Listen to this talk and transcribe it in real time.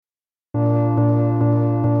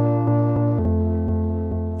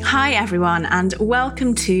Hi everyone, and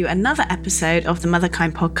welcome to another episode of the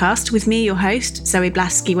Motherkind podcast with me, your host, Zoe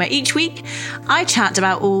Blaski, where each week I chat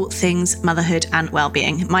about all things motherhood and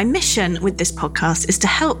well-being. My mission with this podcast is to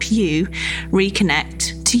help you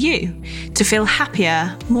reconnect to you, to feel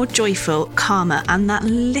happier, more joyful, calmer, and that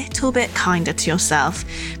little bit kinder to yourself,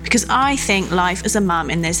 because I think life as a mum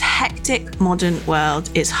in this hectic modern world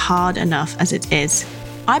is hard enough as it is.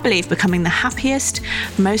 I believe becoming the happiest,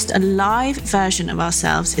 most alive version of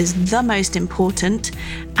ourselves is the most important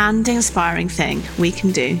and inspiring thing we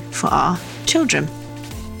can do for our children.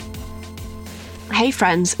 Hey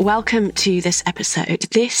friends, welcome to this episode.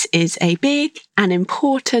 This is a big and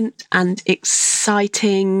important and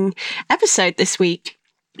exciting episode this week.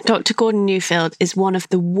 Dr. Gordon Neufeld is one of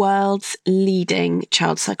the world's leading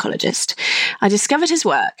child psychologists. I discovered his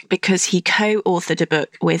work because he co-authored a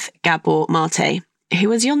book with Gabor Mate,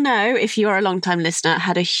 who, as you'll know, if you are a long-time listener,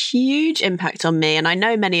 had a huge impact on me, and I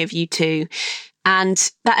know many of you too. And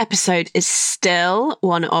that episode is still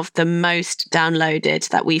one of the most downloaded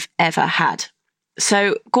that we've ever had.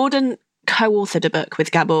 So Gordon co-authored a book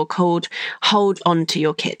with Gabor called Hold On to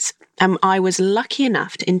Your Kids. And I was lucky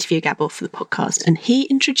enough to interview Gabor for the podcast, and he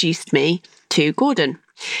introduced me to Gordon.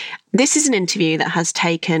 This is an interview that has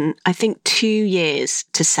taken, I think, 2 years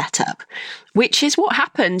to set up, which is what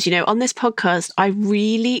happens. You know, on this podcast, I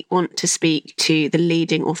really want to speak to the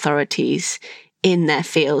leading authorities in their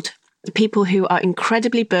field, people who are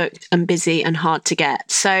incredibly booked and busy and hard to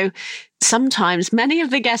get. So sometimes many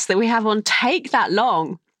of the guests that we have on take that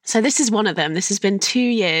long. So this is one of them. This has been 2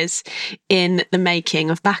 years in the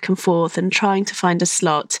making of back and forth and trying to find a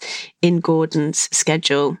slot in Gordon's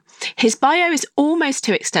schedule. His bio is almost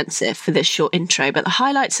too extensive for this short intro, but the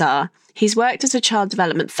highlights are he's worked as a child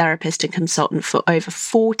development therapist and consultant for over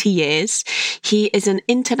 40 years. He is an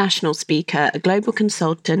international speaker, a global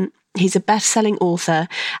consultant. He's a best-selling author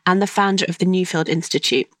and the founder of the Neufeld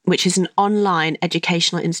Institute, which is an online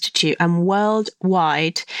educational institute and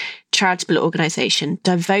worldwide charitable organisation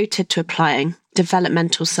devoted to applying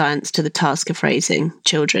developmental science to the task of raising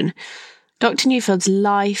children. Dr. Neufeld's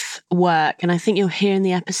life work, and I think you'll hear in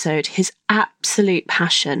the episode, his absolute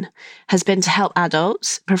passion has been to help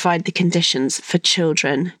adults provide the conditions for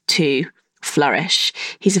children to flourish.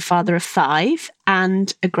 He's a father of 5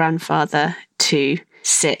 and a grandfather to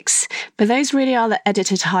 6. But those really are the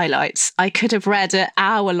edited highlights. I could have read an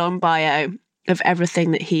hour-long bio of everything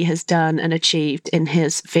that he has done and achieved in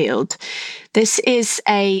his field. This is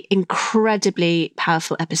an incredibly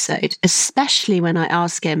powerful episode, especially when I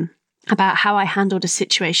ask him about how I handled a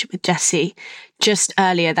situation with Jessie just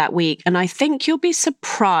earlier that week. And I think you'll be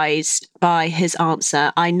surprised by his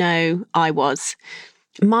answer. I know I was.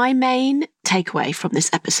 My main takeaway from this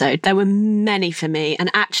episode, there were many for me, and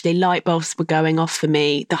actually light bulbs were going off for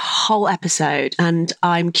me the whole episode. And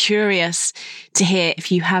I'm curious to hear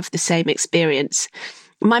if you have the same experience.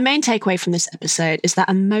 My main takeaway from this episode is that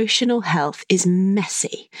emotional health is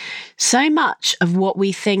messy. So much of what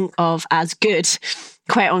we think of as good,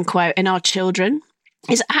 quote unquote, in our children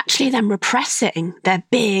is actually them repressing their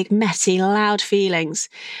big, messy, loud feelings.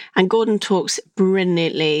 And Gordon talks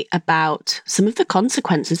brilliantly about some of the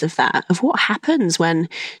consequences of that, of what happens when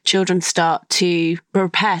children start to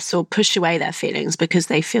repress or push away their feelings because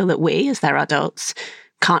they feel that we, as their adults,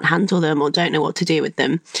 can't handle them or don't know what to do with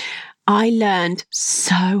them. I learned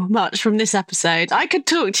so much from this episode. I could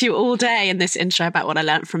talk to you all day in this intro about what I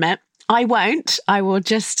learned from it. I won't. I will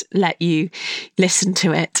just let you listen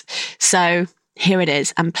to it. So here it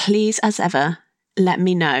is. And please, as ever, let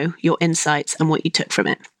me know your insights and what you took from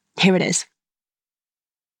it. Here it is.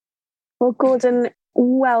 Well, Gordon,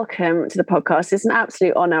 welcome to the podcast. It's an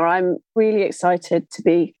absolute honour. I'm really excited to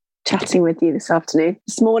be chatting with you this afternoon.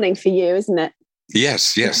 This morning for you, isn't it?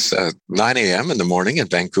 Yes. 9 a.m. in the morning in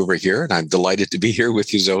Vancouver here. And I'm delighted to be here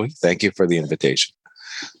with you, Zoe. Thank you for the invitation.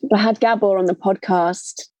 I had Gabor on the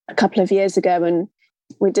podcast a couple of years ago and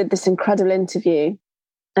we did this incredible interview.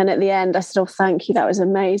 And at the end, I said, oh, thank you. That was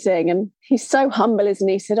amazing. And he's so humble, isn't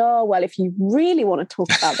he? He said, oh, well, if you really want to talk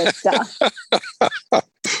about this stuff.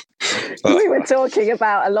 We were talking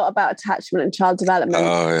about a lot about attachment and child development.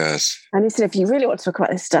 Oh, yes. And he said, if you really want to talk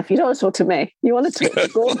about this stuff, you don't want to talk to me. You want to talk to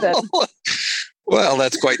Gordon. Well,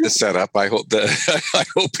 that's quite the setup. I hope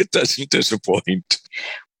it doesn't disappoint.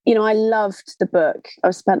 You know, I loved the book.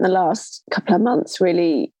 I've spent the last couple of months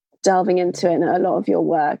really delving into it and a lot of your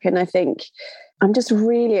work. And I think I'm just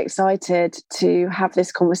really excited to have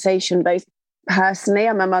this conversation, both personally,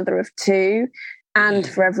 I'm a mother of 2, and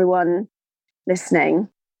for everyone listening.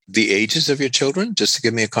 The ages of your children, just to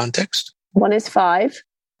give me a context? One is 5,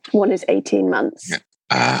 one is 18 months. Yeah.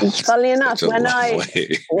 Funnily enough, when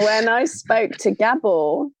I spoke to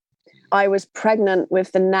Gabor, I was pregnant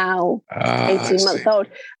with the now 18-month-old.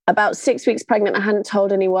 About 6 weeks pregnant. I hadn't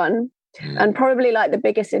told anyone. And probably like the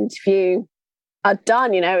biggest interview I'd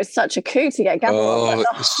done, it was such a coup to get Gavin on.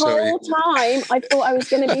 But the whole time I thought I was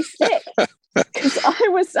going to be sick because I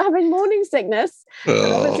was having morning sickness.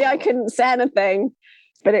 And obviously I couldn't say anything,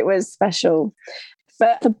 but it was special.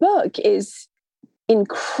 But the book is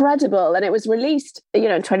incredible. And it was released, in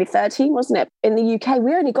 2013, wasn't it? In the UK.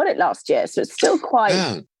 We only got it last year. So it's still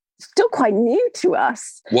quite new to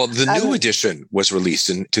us. Well, the new edition was released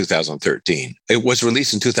in 2013. It was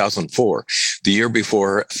released in 2004, the year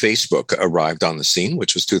before Facebook arrived on the scene,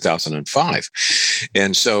 which was 2005.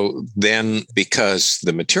 And so then, because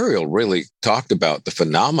the material really talked about the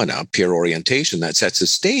phenomena, peer orientation, that sets a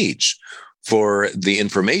stage for the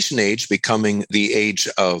information age becoming the age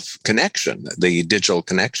of connection, the digital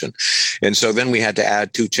connection. And so then we had to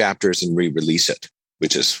add 2 chapters and re-release it,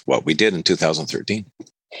 which is what we did in 2013.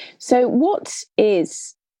 So what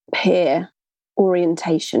is peer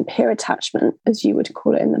orientation, peer attachment, as you would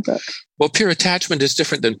call it in the book? Well, peer attachment is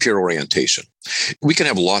different than peer orientation. We can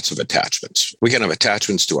have lots of attachments. We can have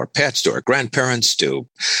attachments to our pets, to our grandparents, to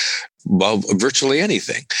virtually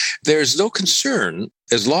anything. There's no concern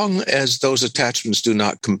as long as those attachments do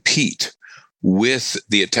not compete with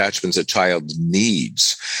the attachments a child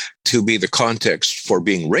needs to be the context for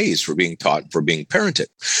being raised, for being taught, for being parented.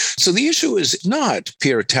 So the issue is not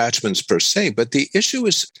peer attachments per se, but the issue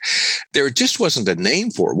is there just wasn't a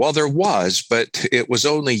name for it. Well, there was, but it was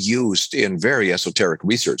only used in very esoteric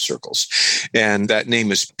research circles. And that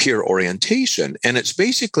name is peer orientation. And it's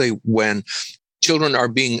basically when children are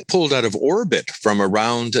being pulled out of orbit from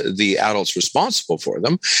around the adults responsible for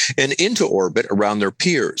them and into orbit around their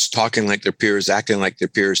peers, talking like their peers, acting like their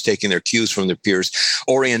peers, taking their cues from their peers.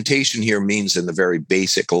 Orientation here means in the very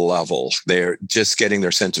basic level. They're just getting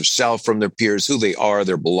their sense of self from their peers, who they are,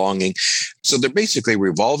 their belonging. So they're basically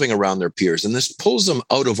revolving around their peers, and this pulls them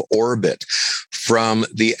out of orbit from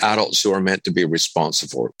the adults who are meant to be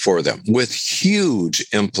responsible for them, with huge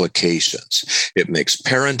implications. It makes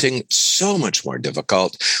parenting so much more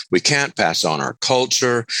difficult. We can't pass on our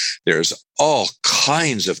culture. There's all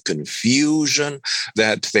kinds of confusion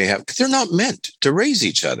that they have. They're not meant to raise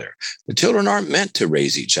each other. The children aren't meant to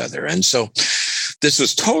raise each other. And so this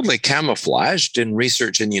was totally camouflaged in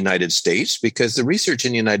research in the United States, because the research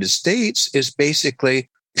in the United States is basically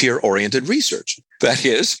peer-oriented research. That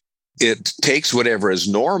is, it takes whatever is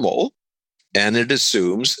normal and it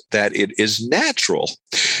assumes that it is natural.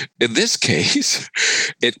 In this case,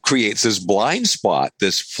 it creates this blind spot,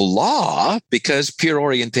 this flaw, because peer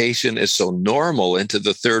orientation is so normal into the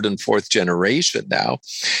 3rd and 4th generation now.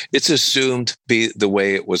 It's assumed to be the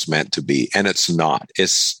way it was meant to be, and it's not.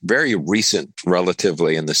 It's very recent,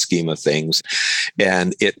 relatively, in the scheme of things,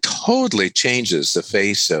 and it totally changes the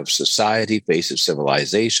face of society, face of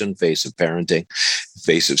civilization, face of parenting,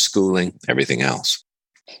 face of schooling, everything else.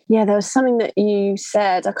 Yeah, there was something that you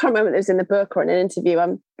said. I can't remember if it was in the book or in an interview.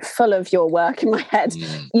 I'm full of your work in my head.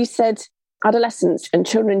 You said adolescents and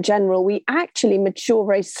children in general, we actually mature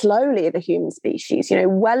very slowly as a human species.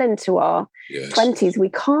 Well into our 20s, we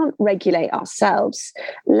can't regulate ourselves,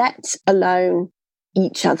 let alone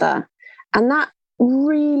each other. And that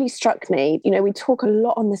really struck me. We talk a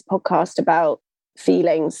lot on this podcast about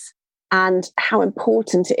feelings and how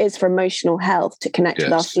important it is for emotional health to connect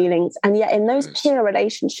with our feelings. And yet in those peer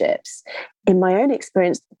relationships, in my own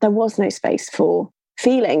experience, there was no space for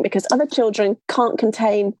feeling, because other children can't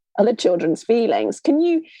contain other children's feelings. Can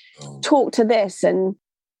you talk to this and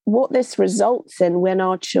what this results in when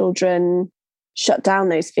our children shut down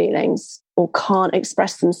those feelings or can't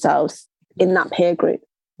express themselves in that peer group?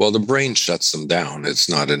 Well, the brain shuts them down. It's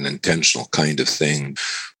not an intentional kind of thing.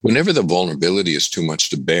 Whenever the vulnerability is too much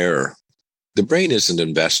to bear, the brain isn't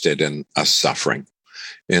invested in us suffering.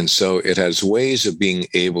 And so it has ways of being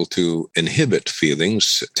able to inhibit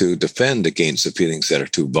feelings, to defend against the feelings that are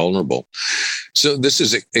too vulnerable. So this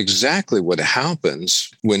is exactly what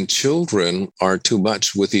happens when children are too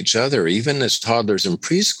much with each other, even as toddlers and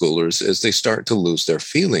preschoolers, as they start to lose their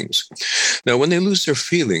feelings. Now, when they lose their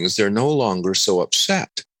feelings, they're no longer so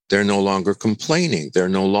upset. They're no longer complaining. They're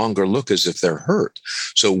no longer look as if they're hurt.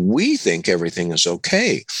 So we think everything is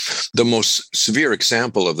okay. The most severe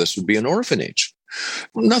example of this would be an orphanage.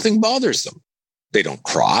 Nothing bothers them. They don't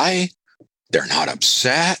cry. They're not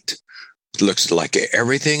upset. It looks like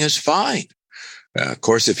everything is fine. Of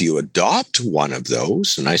course, if you adopt one of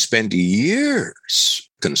those, and I spent years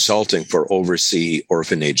consulting for overseas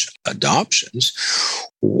orphanage adoptions,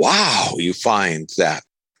 wow, you find that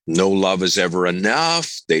No love is ever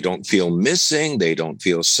enough. They don't feel missing. They don't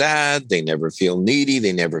feel sad. They never feel needy.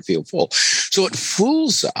 They never feel full. So it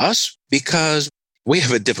fools us because we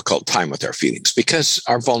have a difficult time with our feelings because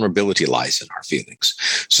our vulnerability lies in our feelings.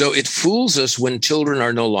 So it fools us when children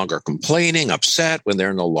are no longer complaining, upset, when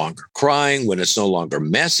they're no longer crying, when it's no longer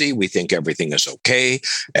messy. We think everything is okay.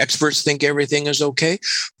 Experts think everything is okay.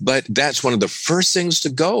 But that's one of the first things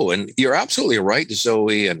to go. And you're absolutely right,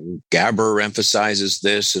 Zoe, and Gabber emphasizes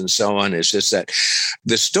this and so on. It's just that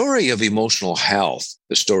the story of emotional health,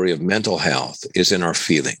 the story of mental health, is in our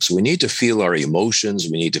feelings. We need to feel our emotions.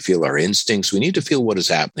 We need to feel our instincts. We need to feel what is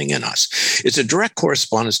happening in us. It's a direct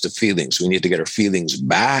correspondence to feelings. We need to get our feelings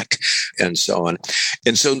back and so on.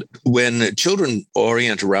 And so when children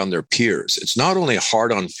orient around their peers, it's not only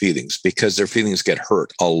hard on feelings because their feelings get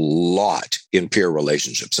hurt a lot in peer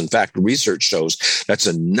relationships. In fact, research shows that's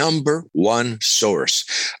a number one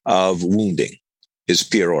source of wounding is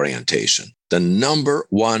peer orientation. The number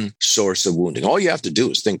one source of wounding. All you have to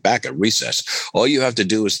do is think back at recess. All you have to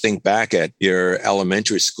do is think back at your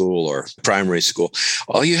elementary school or primary school.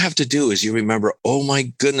 All you have to do is you remember, oh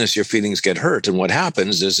my goodness, your feelings get hurt. And what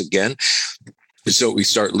happens is, again, so we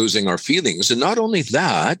start losing our feelings. And not only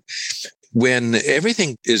that, when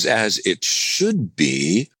everything is as it should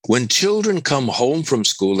be, when children come home from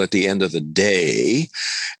school at the end of the day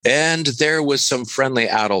and there was some friendly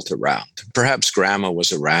adult around, perhaps grandma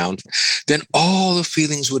was around, then all the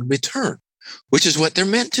feelings would return, which is what they're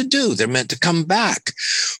meant to do. They're meant to come back.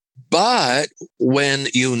 But when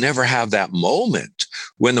you never have that moment,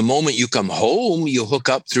 when the moment you come home, you hook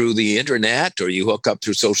up through the internet or you hook up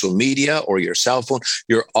through social media or your cell phone,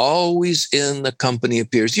 you're always in the company of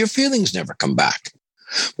peers. Your feelings never come back.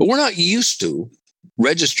 But we're not used to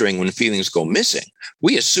registering when feelings go missing.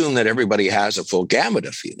 We assume that everybody has a full gamut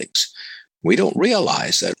of feelings. We don't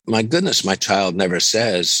realize that, my goodness, my child never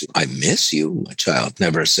says, I miss you. My child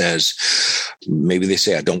never says, maybe they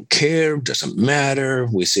say, I don't care, doesn't matter.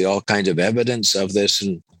 We see all kinds of evidence of this,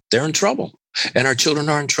 and they're in trouble. And our children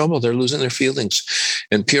are in trouble. They're losing their feelings.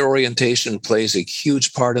 And peer orientation plays a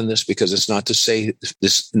huge part in this because it's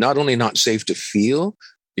not only not safe to feel,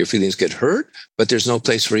 your feelings get hurt, but there's no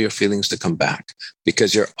place for your feelings to come back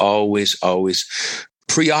because you're always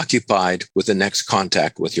preoccupied with the next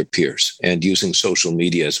contact with your peers and using social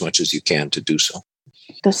media as much as you can to do so.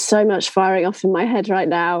 There's so much firing off in my head right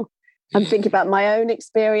now. I'm thinking about my own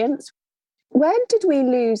experience. When did we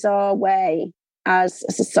lose our way as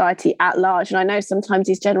a society at large? And I know sometimes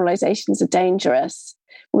these generalizations are dangerous.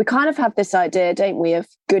 We kind of have this idea, don't we, of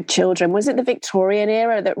good children. Was it the Victorian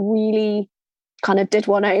era that really kind of did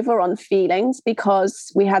one over on feelings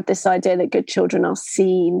because we had this idea that good children are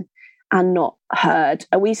seen and not heard?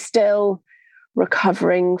 Are we still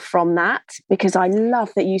recovering from that? Because I love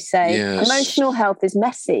that you say emotional health is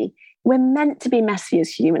messy. We're meant to be messy as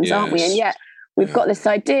humans, aren't we? And yet we've got this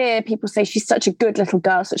idea, people say she's such a good little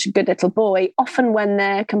girl, such a good little boy, often when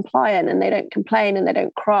they're compliant and they don't complain and they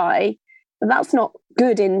don't cry. But that's not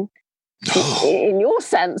good in your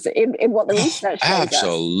sense, in what the research shows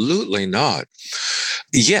Absolutely not.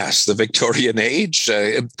 Yes, the Victorian age,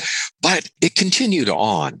 but it continued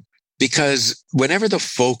on. Because whenever the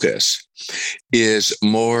focus is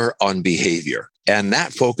more on behavior, and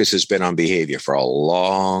that focus has been on behavior for a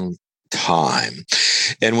long time,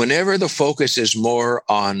 and whenever the focus is more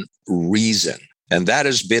on reason, and that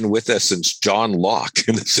has been with us since John Locke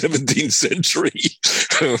in the 17th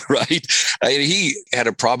century, right? He had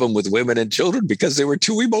a problem with women and children because they were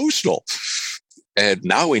too emotional. And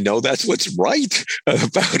now we know that's what's right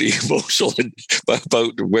about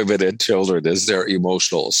women and children is they're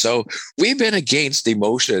emotional. So we've been against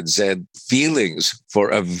emotions and feelings for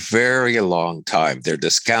a very long time. They're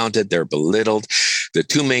discounted, they're belittled. The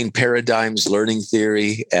two main paradigms, learning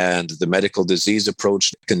theory and the medical disease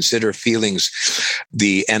approach, consider feelings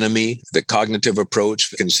the enemy. The cognitive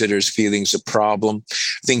approach considers feelings a problem.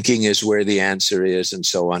 Thinking is where the answer is, and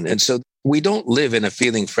so on. And so we don't live in a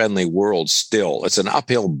feeling-friendly world still. It's an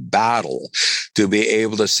uphill battle to be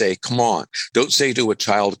able to say, come on, don't say to a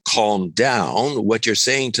child, calm down. What you're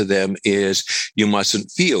saying to them is you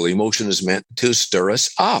mustn't feel. Emotion is meant to stir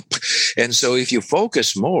us up. And so if you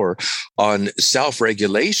focus more on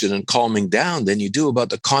self-regulation and calming down than you do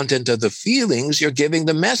about the content of the feelings, you're giving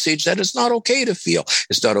the message that it's not okay to feel.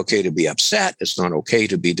 It's not okay to be upset. It's not okay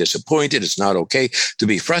to be disappointed. It's not okay to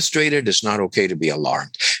be frustrated. It's not okay to be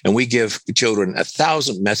alarmed. And we give children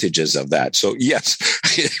 1,000 messages of that. So yes,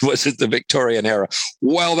 it wasn't the Victorian era.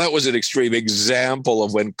 Well, that was an extreme example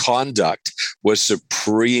of when conduct was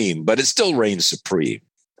supreme, but it still reigns supreme.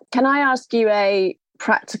 Can I ask you a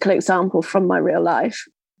practical example from my real life?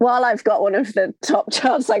 while I've got one of the top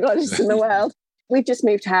child psychologists in the world, we've just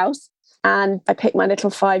moved house, and I picked my little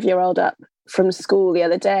 5-year-old up from school the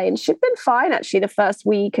other day, and she'd been fine actually the first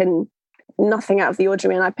week and nothing out of the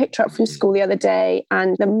ordinary. And I picked her up from school the other day,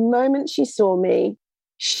 and the moment she saw me,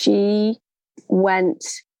 she went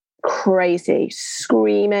crazy,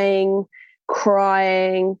 screaming,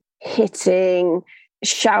 crying, hitting,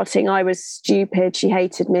 shouting I was stupid, she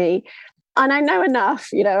hated me. And I know enough,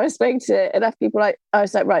 I was speaking to enough people, I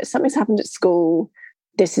was like, right, something's happened at school.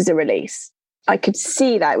 This is a release. I could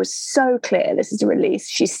see that. It was so clear. This is a release.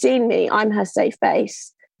 She's seen me. I'm her safe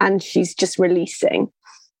base. And she's just releasing.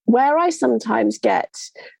 Where I sometimes get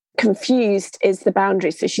confused is the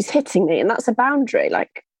boundary. So she's hitting me, and that's a boundary.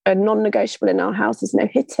 Like, a non-negotiable in our house is no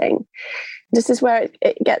hitting. This is where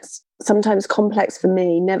it gets sometimes complex for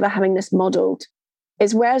me, never having this modeled,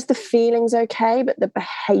 is where's the feelings okay, but the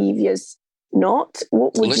behavior's not?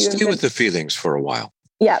 What would Let's deal with the feelings for a while.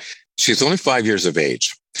 Yeah. She's only 5 years of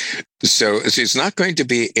age. So she's not going to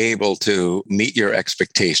be able to meet your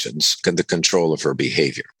expectations in the control of her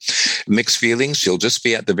behavior. Mixed feelings, she'll just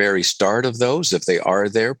be at the very start of those. If they are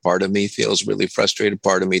there, part of me feels really frustrated,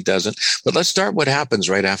 part of me doesn't. But let's start what happens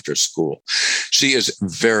right after school. She is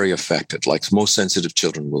very affected, like most sensitive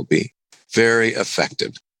children will be, very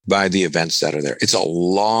affected by the events that are there. It's a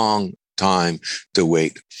long time to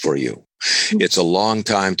wait for you. It's a long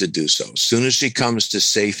time to do so. As soon as she comes to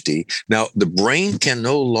safety, now the brain can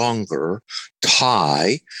no longer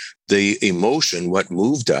tie the emotion, what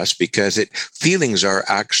moved us, because feelings are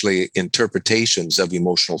actually interpretations of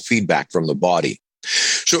emotional feedback from the body.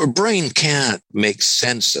 So her brain can't make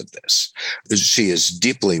sense of this. She is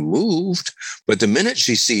deeply moved, but the minute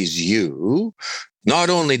she sees you,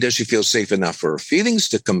 not only does she feel safe enough for her feelings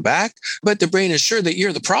to come back, but the brain is sure that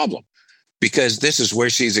you're the problem, because this is where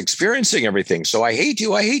she's experiencing everything. So I hate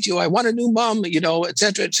you, I want a new mom, et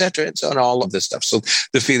cetera, and so on, all of this stuff. So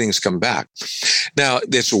the feelings come back. Now,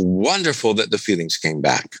 it's wonderful that the feelings came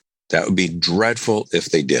back. That would be dreadful if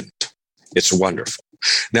they didn't. It's wonderful.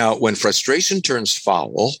 Now, when frustration turns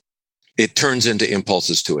foul, it turns into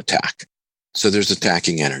impulses to attack. So there's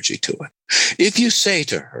attacking energy to it. If you say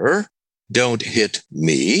to her, don't hit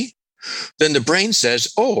me, then the brain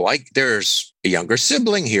says, there's a younger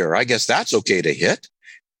sibling here. I guess that's okay to hit.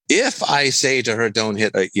 If I say to her, don't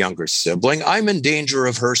hit a younger sibling, I'm in danger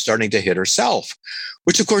of her starting to hit herself,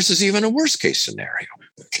 which of course is even a worst case scenario.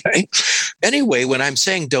 Okay. Anyway, when I'm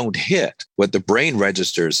saying don't hit, what the brain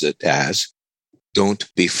registers it as,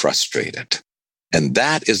 don't be frustrated. And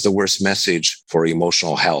that is the worst message for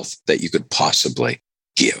emotional health that you could possibly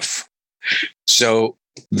give. So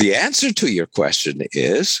the answer to your question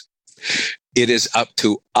is, it is up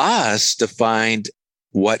to us to find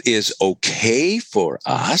what is okay for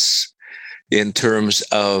us in terms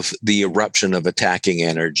of the eruption of attacking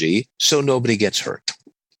energy so nobody gets hurt.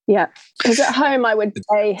 Yeah, because at home I would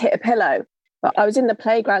say hit a pillow, but I was in the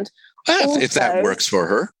playground. Also, if that works for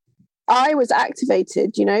her. I was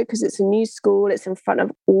activated, because it's a new school, it's in front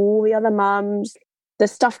of all the other mums.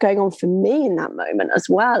 There's stuff going on for me in that moment as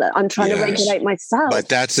well. I'm trying to regulate myself. But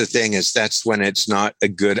that's the thing, is that's when it's not a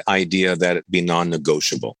good idea that it be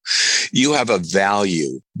non-negotiable. You have a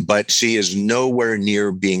value, but she is nowhere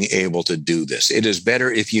near being able to do this. It is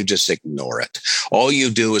better if you just ignore it. All you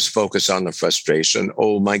do is focus on the frustration.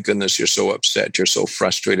 Oh my goodness, you're so upset. You're so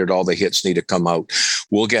frustrated. All the hits need to come out.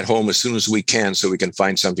 We'll get home as soon as we can so we can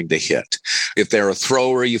find something to hit. If they're a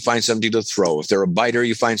thrower, you find something to throw. If they're a biter,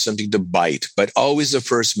 you find something to bite. But always the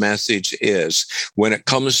first message is, when it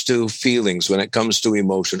comes to feelings, when it comes to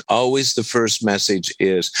emotion, always the first message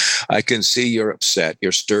is, I can see you're upset,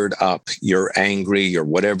 you're stirred up, you're angry, you're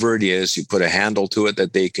whatever it is. You put a handle to it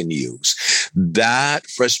that they can use. That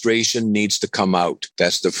frustration needs to come out.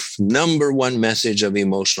 That's the number one message of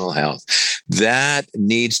emotional health. That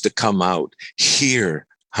needs to come out. Here,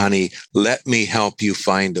 honey, let me help you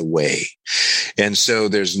find a way. And so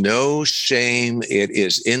there's no shame. It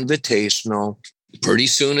is invitational. Pretty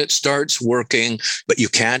soon it starts working, but you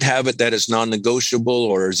can't have it that is non-negotiable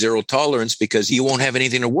or zero tolerance, because you won't have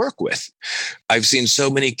anything to work with. I've seen so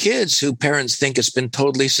many kids who parents think it's been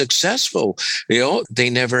totally successful. They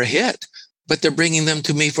never hit, but they're bringing them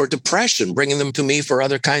to me for depression, bringing them to me for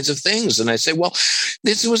other kinds of things. And I say, well,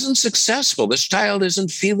 this wasn't successful. This child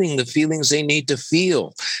isn't feeling the feelings they need to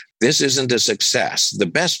feel. This isn't a success. The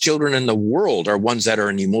best children in the world are ones that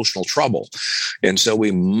are in emotional trouble. And so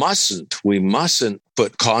we mustn't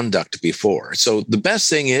put conduct before. So the best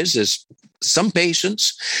thing is Some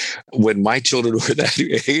patients, when my children were that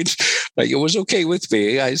age, it was okay with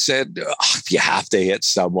me. I said, if you have to hit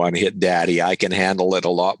someone, hit daddy. I can handle it a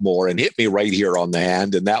lot more, and hit me right here on the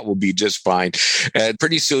hand, and that will be just fine. And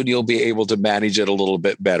pretty soon you'll be able to manage it a little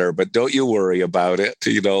bit better, but don't you worry about it.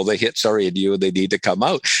 The hits are in you. They need to come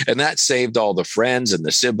out. And that saved all the friends and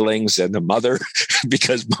the siblings and the mother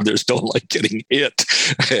because mothers don't like getting hit.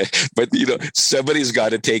 But, somebody's got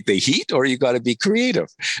to take the heat, or you got to be creative.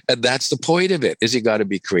 And that's the point of it, is you got to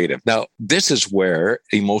be creative. Now, this is where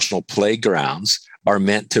emotional playgrounds are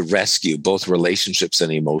meant to rescue both relationships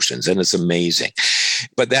and emotions. And it's amazing.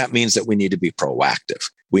 But that means that we need to be proactive.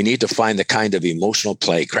 We need to find the kind of emotional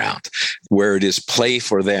playground where it is play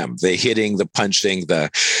for them, the hitting, the punching, the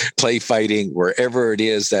play fighting, wherever it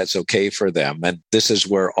is, that's okay for them. And this is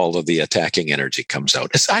where all of the attacking energy comes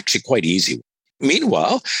out. It's actually quite easy.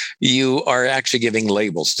 Meanwhile, you are actually giving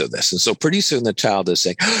labels to this. And so pretty soon the child is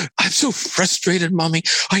saying, I'm so frustrated, mommy.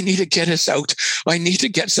 I need to get us out. I need to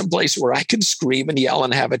get someplace where I can scream and yell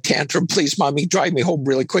and have a tantrum. Please, mommy, drive me home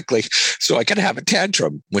really quickly so I can have a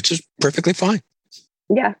tantrum, which is perfectly fine.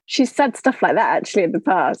 Yeah, she's said stuff like that actually in the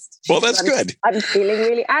past. Well, that's good. I'm feeling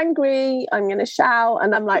really angry. I'm going to shout.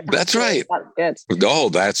 And I'm like, that's right. That's good. Oh,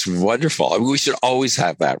 that's wonderful. I mean, we should always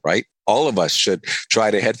have that, right? All of us should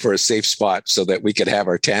try to head for a safe spot so that we can have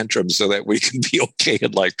our tantrums, so that we can be okay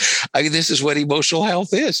in life. I mean, this is what emotional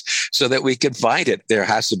health is, so that we can find it. There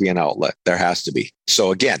has to be an outlet. There has to be.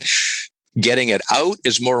 So again, getting it out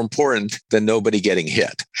is more important than nobody getting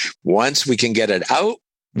hit. Once we can get it out,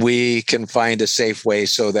 we can find a safe way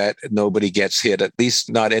so that nobody gets hit, at least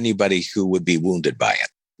not anybody who would be wounded by it.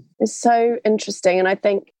 It's so interesting. And I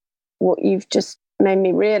think what you've just made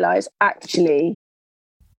me realize, actually,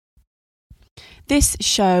 this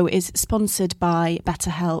show is sponsored by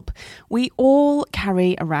BetterHelp. We all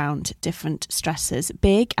carry around different stressors,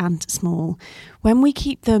 big and small. When we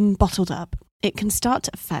keep them bottled up, it can start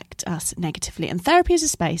to affect us negatively. And therapy is a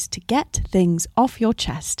space to get things off your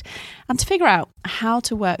chest and to figure out how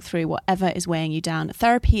to work through whatever is weighing you down.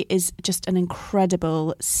 Therapy is just an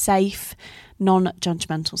incredible, safe,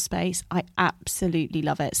 non-judgmental space. I absolutely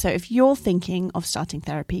love it. So if you're thinking of starting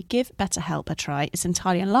therapy, give BetterHelp a try. It's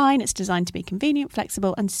entirely online. It's designed to be convenient,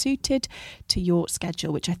 flexible, and suited to your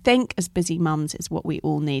schedule, which I think as busy mums is what we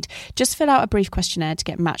all need. Just fill out a brief questionnaire to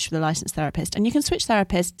get matched with a licensed therapist, and you can switch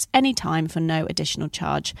therapists anytime for no additional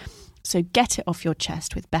charge. So get it off your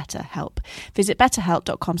chest with BetterHelp. Visit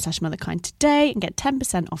betterhelp.com/motherkind today and get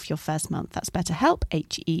 10% off your first month. That's BetterHelp,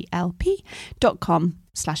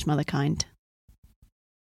 HELP.com/motherkind.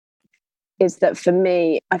 Is that for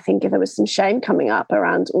me, I think there was some shame coming up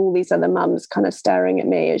around all these other mums kind of staring at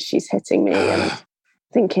me as she's hitting me and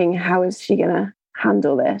thinking, how is she going to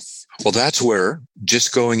handle this? Well, that's where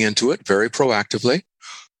just going into it very proactively.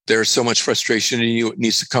 There's so much frustration in you. It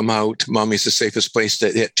needs to come out. Mommy's the safest place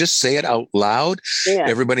to hit. Just say it out loud. Yeah.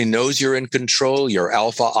 Everybody knows you're in control. Your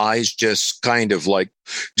alpha eyes just kind of like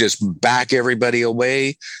just back everybody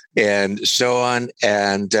away and so on.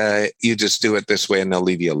 And you just do it this way and they'll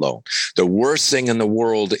leave you alone. The worst thing in the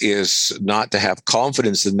world is not to have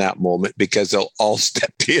confidence in that moment, because they'll all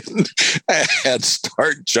step in and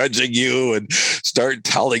start judging you and start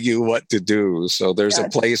telling you what to do. So there's a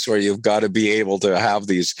place where you've got to be able to have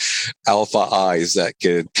these alpha eyes that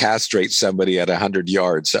can castrate somebody at 100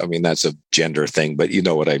 yards. I mean, that's a gender thing, but you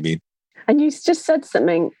know what I mean. And you just said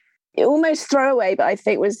something almost throwaway, but I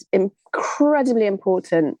think was incredibly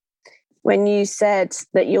important when you said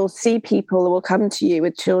that you'll see people who will come to you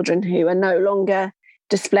with children who are no longer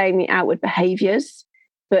displaying the outward behaviors,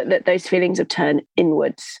 but that those feelings have turned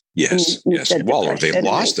inwards. Yes, yes. Well, or they've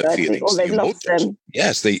lost the feelings. Or they've lost them.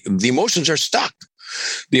 Yes, the emotions are stuck.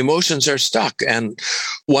 The emotions are stuck. And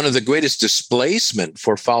one of the greatest displacement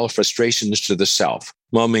for foul frustration is to the self.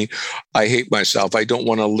 Mommy, I hate myself. I don't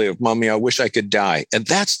want to live. Mommy, I wish I could die. And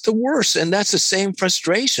that's the worst. And that's the same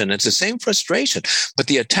frustration. It's the same frustration. But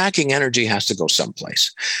the attacking energy has to go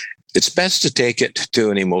someplace. It's best to take it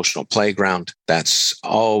to an emotional playground. That's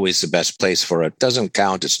always the best place for it. Doesn't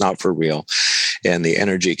count. It's not for real. And the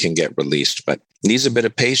energy can get released. But needs a bit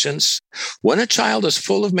of patience. When a child is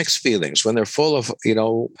full of mixed feelings, when they're full of,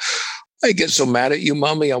 I get so mad at you,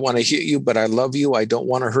 mommy. I want to hit you, but I love you. I don't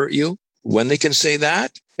want to hurt you. When they can say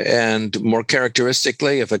that, and more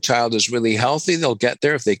characteristically, if a child is really healthy, they'll get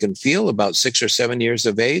there if they can feel about 6 or 7 years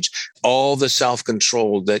of age. All the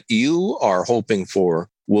self-control that you are hoping for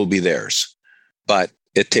will be theirs. But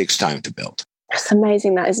it takes time to build. It's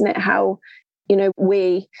amazing that, isn't it? How,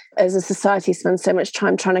 we as a society spend so much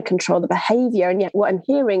time trying to control the behavior. And yet what I'm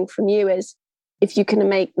hearing from you is if you can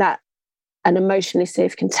make that an emotionally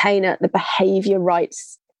safe container, the behavior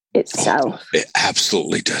rights itself. It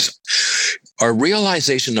absolutely doesn't. Our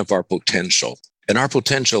realization of our potential, and our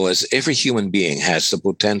potential as every human being has the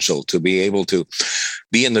potential to be able to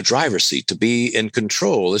be in the driver's seat, to be in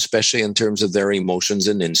control, especially in terms of their emotions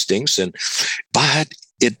and instincts. But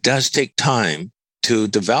it does take time to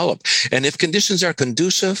develop. And if conditions are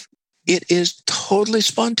conducive, it is totally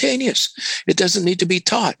spontaneous. It doesn't need to be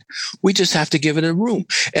taught. We just have to give it a room.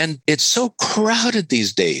 And it's so crowded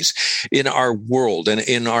these days in our world and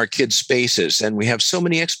in our kids' spaces. And we have so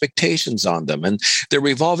many expectations on them. And they're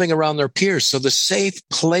revolving around their peers. So the safe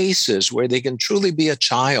places where they can truly be a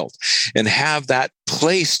child and have that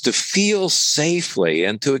place to feel safely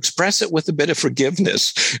and to express it with a bit of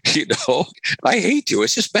forgiveness. I hate you.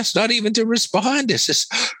 It's just best not even to respond. It's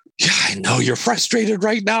just, yeah, I know you're frustrated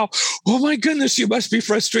right now. Oh my goodness, you must be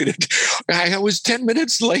frustrated. I was 10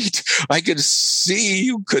 minutes late. I could see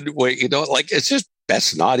you couldn't wait. It's just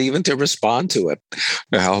best not even to respond to it.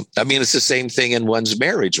 Well, I mean, it's the same thing in one's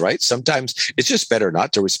marriage, right? Sometimes it's just better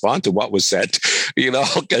not to respond to what was said,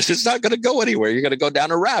 because it's not going to go anywhere. You're going to go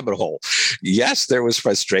down a rabbit hole. Yes, there was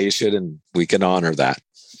frustration, and we can honor that.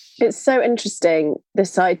 It's so interesting,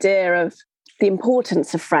 this idea of the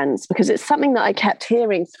importance of friends, because it's something that I kept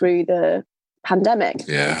hearing through the pandemic.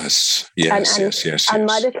 Yes. And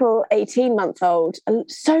my little 18-month-old,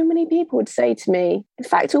 so many people would say to me, in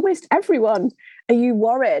fact, almost everyone, are you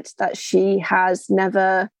worried that she has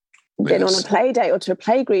never been on a play date or to a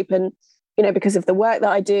play group? And, because of the work that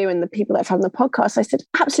I do and the people that I've had on the podcast, I said,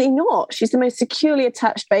 absolutely not. She's the most securely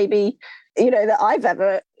attached baby, that I've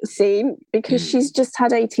ever seen, because she's just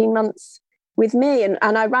had 18 months with me. And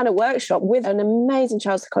I ran a workshop with an amazing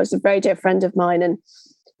child psychologist, a very dear friend of mine. And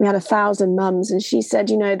we had 1,000 mums. And she said,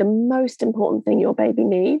 the most important thing your baby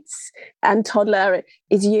needs and toddler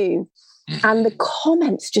is you. And the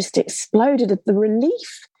comments just exploded at the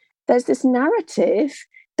relief. There's this narrative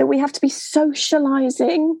that we have to be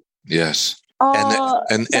socializing. Yes.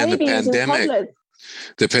 And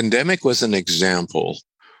the pandemic was an example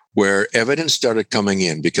where evidence started coming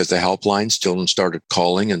in because the helplines, children started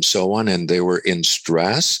calling and so on, and they were in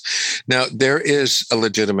stress. Now, there is a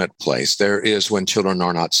legitimate place. There is when children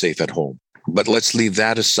are not safe at home. But let's leave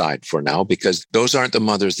that aside for now, because those aren't the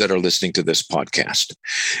mothers that are listening to this podcast.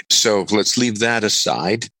 So let's leave that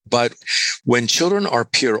aside. But when children are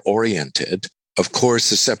peer-oriented, of course,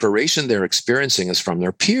 the separation they're experiencing is from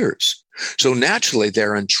their peers. So naturally,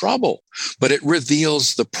 they're in trouble, but it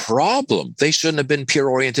reveals the problem. They shouldn't have been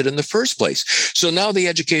peer-oriented in the first place. So now the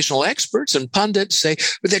educational experts and pundits say,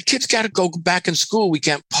 but their kids got to go back in school. We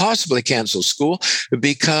can't possibly cancel school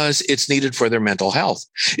because it's needed for their mental health.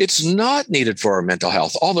 It's not needed for our mental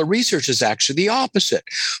health. All the research is actually the opposite.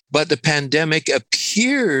 But the pandemic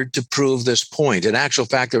appeared to prove this point. In actual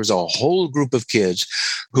fact, there was a whole group of kids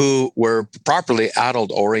who were properly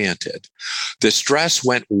adult-oriented. The stress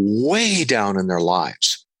went way down in their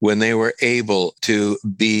lives when they were able to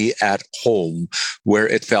be at home where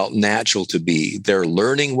it felt natural to be. Their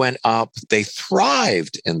learning went up. They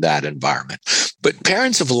thrived in that environment. But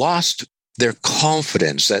parents have lost their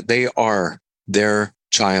confidence that they are their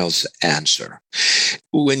child's answer.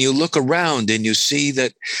 When you look around and you see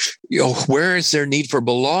that, where is their need for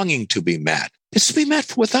belonging to be met? It's to be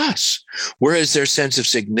met with us. Where is their sense of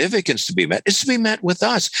significance to be met? It's to be met with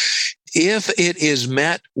us. If it is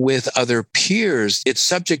met with other peers, it's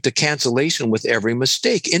subject to cancellation with every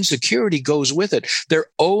mistake. Insecurity goes with it. Their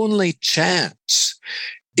only chance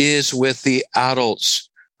is with the adults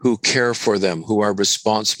who care for them, who are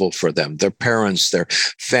responsible for them, their parents, their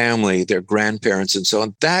family, their grandparents, and so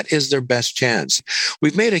on. That is their best chance.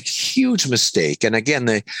 We've made a huge mistake. And again,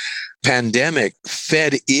 the pandemic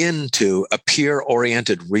fed into a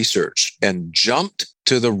peer-oriented research and jumped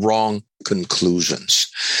to the wrong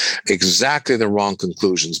conclusions, exactly the wrong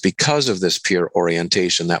conclusions because of this peer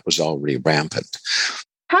orientation that was already rampant.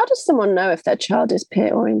 How does someone know if their child is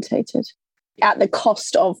peer orientated? At the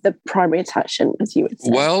cost of the primary attachment, as you would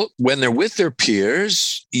say? Well, when they're with their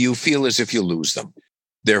peers, you feel as if you lose them.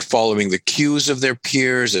 They're following the cues of their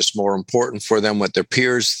peers. It's more important for them what their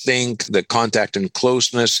peers think, the contact and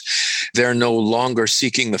closeness. They're no longer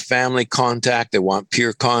seeking the family contact. They want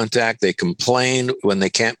peer contact. They complain when they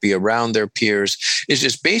can't be around their peers. It's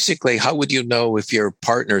just basically, how would you know if your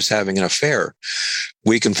partner's having an affair?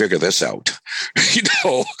 We can figure this out.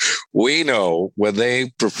 We know when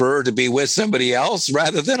they prefer to be with somebody else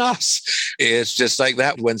rather than us. It's just like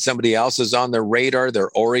that. When somebody else is on their radar, they're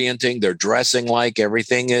orienting, they're dressing like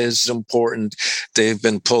everything is important. They've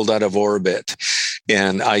been pulled out of orbit.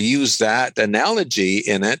 And I use that analogy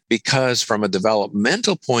in it because from a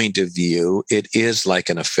developmental point of view, it is like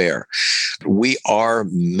an affair. We are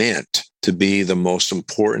meant to be the most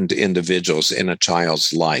important individuals in a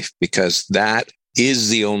child's life, because that is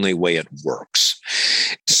the only way it works.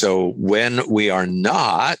 So when we are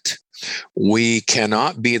not, we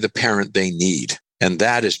cannot be the parent they need. And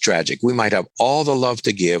that is tragic. We might have all the love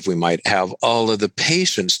to give. We might have all of the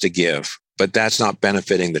patience to give, but that's not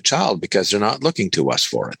benefiting the child because they're not looking to us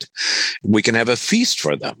for it. We can have a feast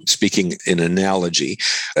for them, speaking in analogy,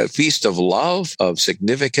 a feast of love, of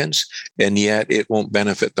significance, and yet it won't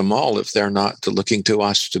benefit them all if they're not looking to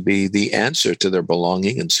us to be the answer to their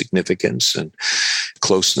belonging and significance and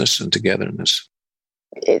closeness and togetherness.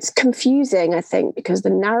 It's confusing, I think, because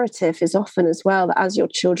the narrative is often as well that as your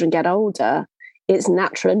children get older, it's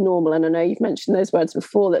natural and normal. And I know you've mentioned those words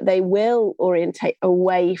before, that they will orientate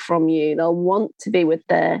away from you. They'll want to be with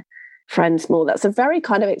their friends more. That's a very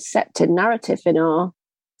kind of accepted narrative in our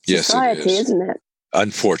society, isn't it?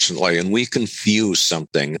 Unfortunately. And we confuse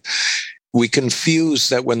something. We confuse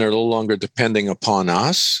that when they're no longer depending upon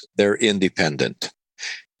us, they're independent.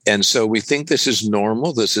 And so we think this is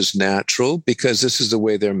normal, this is natural, because this is the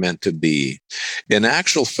way they're meant to be. In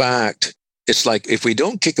actual fact, it's like if we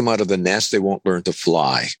don't kick them out of the nest, they won't learn to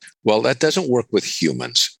fly. Well, that doesn't work with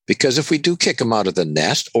humans, because if we do kick them out of the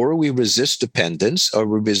nest, or we resist dependence, or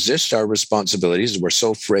we resist our responsibilities, we're so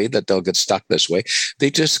afraid that they'll get stuck this way, they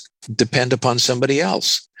just depend upon somebody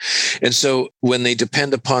else. And so when they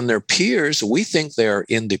depend upon their peers, we think they are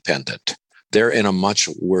independent. They're in a much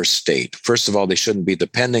worse state. First of all, they shouldn't be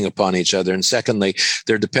depending upon each other. And secondly,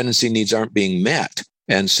 their dependency needs aren't being met.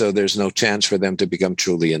 And so there's no chance for them to become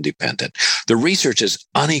truly independent. The research is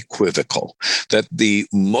unequivocal that the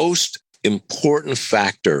most important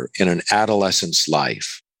factor in an adolescent's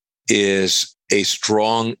life is a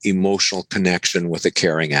strong emotional connection with a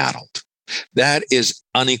caring adult. That is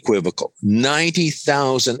unequivocal.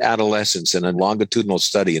 90,000 adolescents in a longitudinal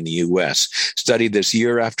study in the US studied this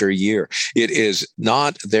year after year. It is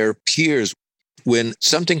not their peers. When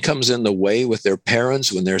something comes in the way with their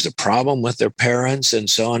parents, when there's a problem with their parents and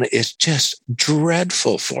so on, it's just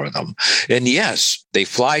dreadful for them. And yes, they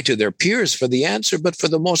fly to their peers for the answer, but for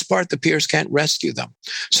the most part, the peers can't rescue them.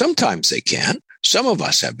 Sometimes they can. Some of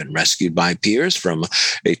us have been rescued by peers from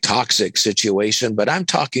a toxic situation, but I'm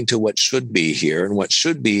talking to what should be here. And what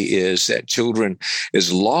should be is that children,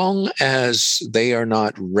 as long as they are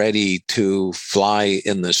not ready to fly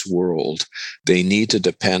in this world, they need to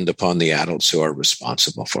depend upon the adults who are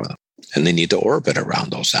responsible for them. And they need to orbit around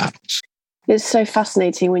those adults. It's so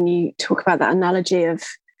fascinating when you talk about that analogy of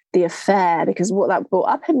the affair, because what that brought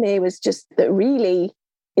up in me was just that really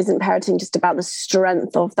isn't parenting just about the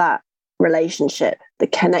strength of that relationship, the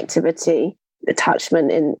connectivity,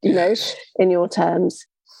 attachment in, in your terms.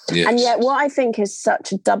 Yes. And yet what I think is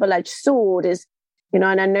such a double-edged sword is, and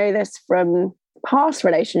I know this from past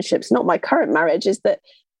relationships, not my current marriage, is that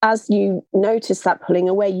as you notice that pulling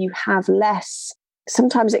away, you have less,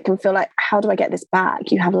 sometimes it can feel like, how do I get this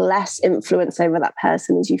back? You have less influence over that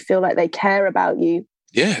person as you feel like they care about you.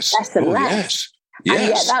 Yes. Less and less. Yes. And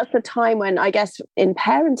yet that's the time when I guess in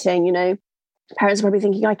parenting, parents are probably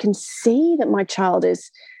thinking, I can see that my child is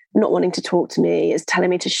not wanting to talk to me, is telling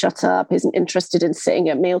me to shut up, isn't interested in sitting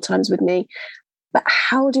at mealtimes with me. But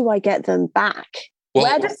how do I get them back? Well,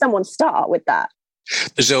 where does someone start with that?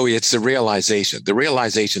 Zoe, it's the realization. The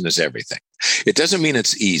realization is everything. It doesn't mean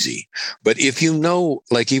it's easy, but if you know,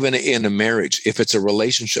 like even in a marriage, if it's a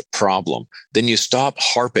relationship problem, then you stop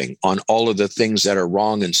harping on all of the things that are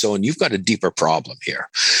wrong and so on. You've got a deeper problem here.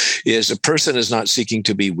 Is a person is not seeking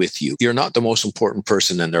to be with you. You're not the most important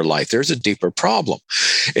person in their life. There's a deeper problem.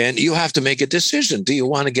 And you have to make a decision. Do you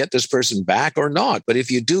want to get this person back or not? But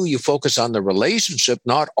if you do, you focus on the relationship,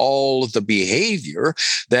 not all of the behavior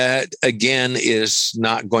that, again, is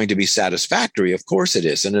not going to be satisfactory. Of course it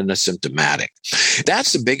isn't, and it's symptomatic.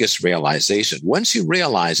 That's the biggest realization. Once you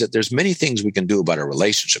realize that there's many things we can do about a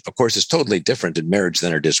relationship. Of course, it's totally different in marriage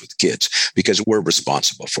than it is with kids because we're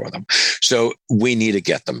responsible for them. So we need to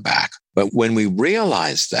get them back. But when we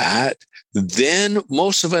realize that, then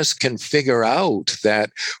most of us can figure out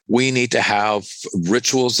that we need to have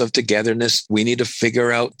rituals of togetherness. We need to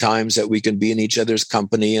figure out times that we can be in each other's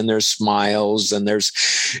company, and there's smiles and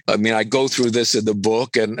I go through this in the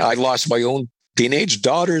book, and I lost my own teenage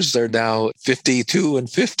daughters. They're now 52 and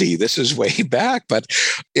 50. This is way back, but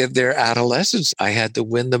in their adolescence, I had to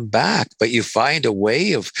win them back. But you find a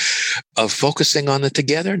way of focusing on the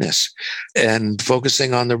togetherness and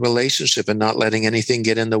focusing on the relationship and not letting anything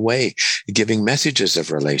get in the way, giving messages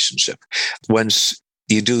of relationship. Once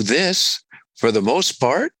you do this, for the most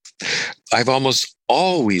part, I've almost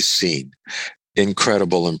always seen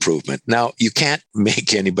Incredible improvement. Now, you can't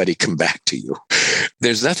make anybody come back to you.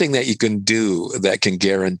 There's nothing that you can do that can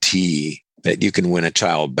guarantee that you can win a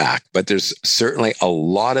child back, but there's certainly a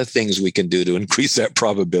lot of things we can do to increase that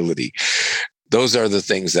probability. Those are the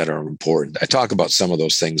things that are important. I talk about some of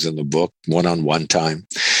those things in the book, one-on-one time.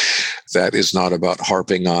 That is not about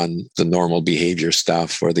harping on the normal behavior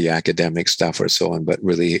stuff or the academic stuff or so on, but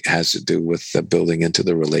really has to do with the building into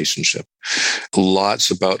the relationship. Lots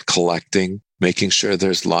about collecting, making sure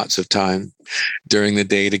there's lots of time during the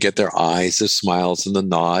day to get their eyes, the smiles and the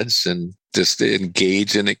nods, and just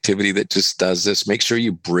engage in activity that just does this. Make sure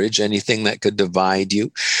you bridge anything that could divide you.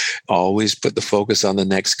 Always put the focus on the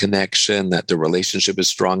next connection, that the relationship is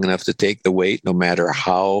strong enough to take the weight, no matter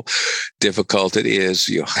how difficult it is.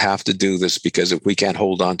 You have to do this, because if we can't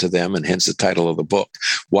hold on to them, and hence the title of the book,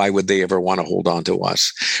 why would they ever want to hold on to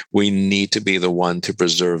us? We need to be the one to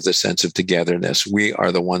preserve the sense of togetherness. We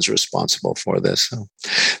are the ones responsible for this.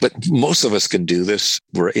 But most of us can do this.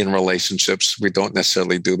 We're in relationships. We don't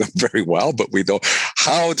necessarily do them very well, but we know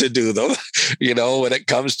how to do them. When it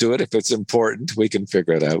comes to it, if it's important, we can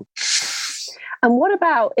figure it out. And what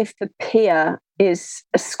about if the peer is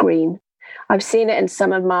a screen? I've seen it in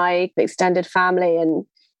some of my extended family, and,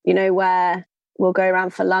 where we'll go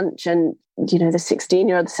around for lunch and, the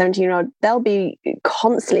 16-year-old, the 17-year-old, they'll be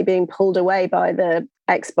constantly being pulled away by the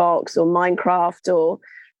Xbox or Minecraft or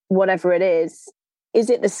whatever it is. Is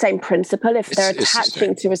it the same principle if they're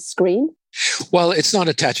attaching to a screen? Well, it's not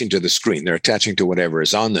attaching to the screen. They're attaching to whatever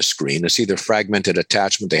is on the screen. It's either fragmented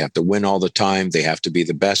attachment. They have to win all the time. They have to be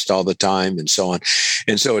the best all the time, and so on.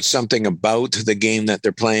 And so it's something about the game that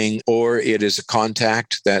they're playing, or it is a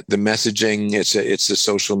contact that the messaging, it's the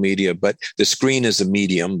social media, but the screen is the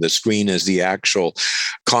medium. The screen is the actual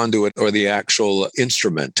conduit or the actual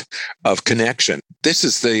instrument of connection. This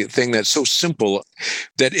is the thing that's so simple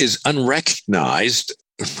that is unrecognized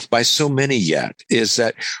by so many yet, is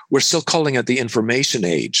that we're still calling it the information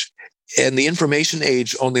age. And the information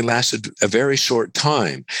age only lasted a very short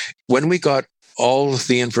time. When we got all of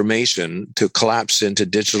the information to collapse into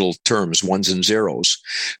digital terms, ones and zeros,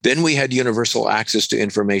 then we had universal access to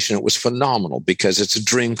information. It was phenomenal, because it's a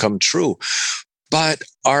dream come true. But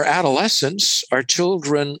our adolescents, our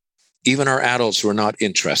children, even our adults, were not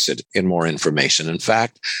interested in more information. In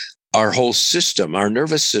fact, our whole system, our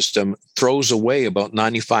nervous system, throws away about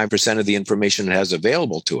 95% of the information it has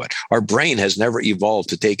available to it. Our brain has never evolved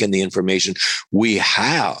to take in the information we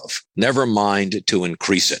have, never mind to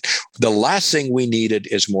increase it. The last thing we needed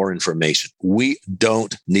is more information. We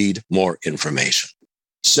don't need more information.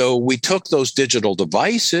 So we took those digital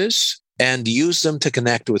devices and used them to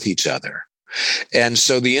connect with each other. And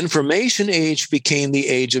so the information age became the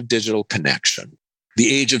age of digital connection,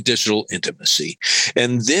 the age of digital intimacy.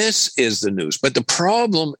 And this is the news. But the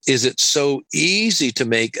problem is it's so easy to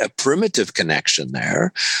make a primitive connection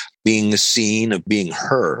there, being seen, of being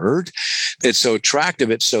heard. It's so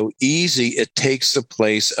attractive. It's so easy. It takes the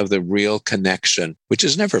place of the real connection, which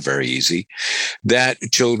is never very easy, that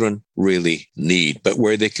children really need, but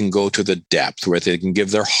where they can go to the depth, where they can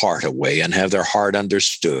give their heart away and have their heart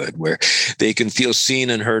understood, where they can feel seen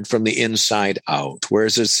and heard from the inside out, where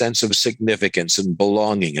there's a sense of significance and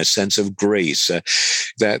belonging, a sense of grace,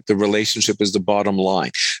 that the relationship is the bottom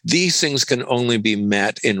line. These things can only be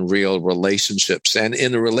met in real relationships, and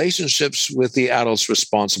in the relationships with the adults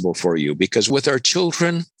responsible for you, because with our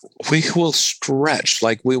children, we will stretch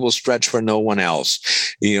like we will stretch for no one else,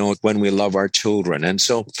 when we love our children. And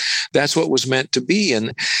so that's what was meant to be.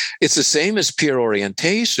 And it's the same as peer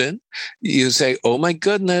orientation. You say, oh my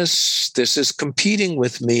goodness, this is competing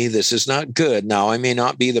with me. This is not good. Now, I may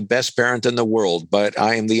not be the best parent in the world, but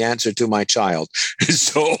I am the answer to my child.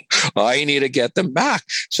 So I need to get them back.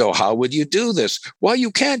 So how would you do this? Well,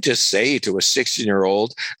 you can't just say to a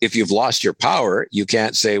 16-year-old, if you've lost your power, you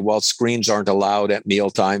can't say, well, screens aren't allowed at meal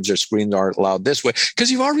times or screens aren't allowed this way, because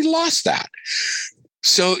you've already lost that.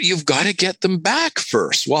 So you've got to get them back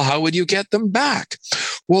first. Well, how would you get them back?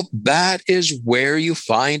 Well, that is where you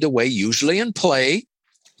find a way, usually in play.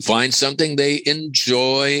 Find something they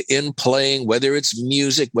enjoy in playing, whether it's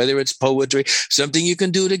music, whether it's poetry, something you can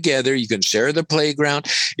do together. You can share the playground.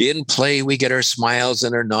 In play, we get our smiles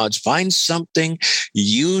and our nods. Find something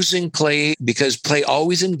using play, because play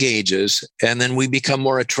always engages, and then we become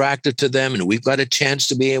more attractive to them, and we've got a chance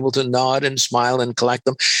to be able to nod and smile and collect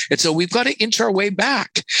them. And so we've got to inch our way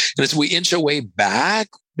back. And as we inch our way back,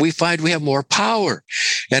 we find we have more power.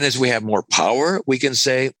 And as we have more power, we can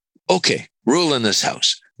say, okay, rule in this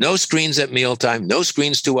house. No screens at mealtime, no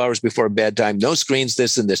screens 2 hours before bedtime, no screens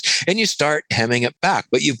this and this. And you start hemming it back.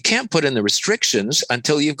 But you can't put in the restrictions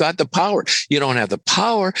until you've got the power. You don't have the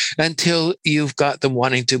power until you've got them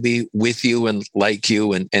wanting to be with you and like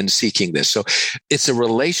you and seeking this. So it's a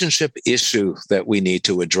relationship issue that we need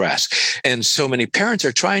to address. And so many parents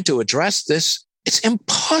are trying to address this. It's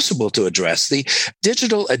impossible to address. The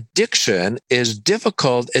digital addiction is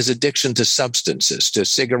difficult as addiction to substances, to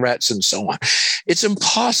cigarettes and so on. It's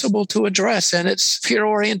impossible to address, and it's peer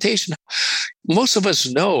orientation. Most of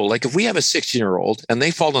us know, like if we have a 16-year-old and they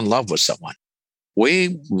fall in love with someone,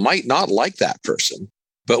 we might not like that person,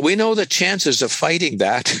 but we know the chances of fighting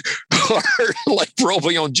that are like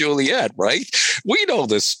Romeo and Juliet, right? We know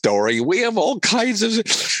the story. We have all kinds of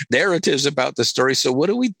narratives about the story. So what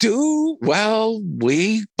do? Well,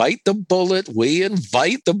 we bite the bullet. We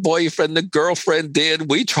invite the boyfriend, the girlfriend in.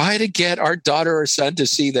 We try to get our daughter or son to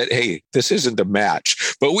see that, hey, this isn't a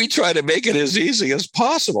match, but we try to make it as easy as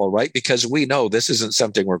possible, right? Because we know this isn't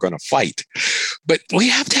something we're going to fight. But we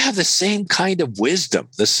have to have the same kind of wisdom,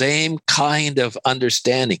 the same kind of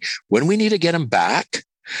understanding. When we need to get them back,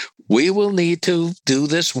 we will need to do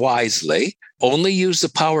this wisely, only use the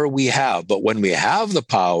power we have. But when we have the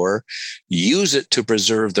power, use it to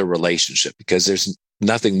preserve the relationship, because there's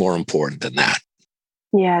nothing more important than that.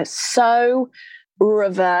 Yeah, so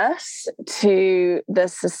reverse to the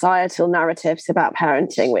societal narratives about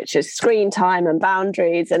parenting, which is screen time and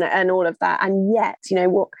boundaries and all of that. And yet,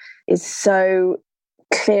 what is so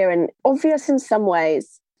clear and obvious in some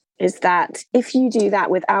ways is that if you do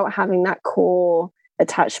that without having that core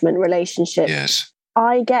attachment relationship, yes,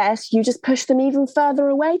 I guess you just push them even further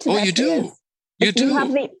away to their you peers. do. You do. You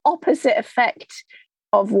have the opposite effect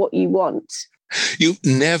of what you want. You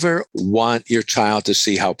never want your child to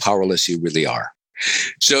see how powerless you really are.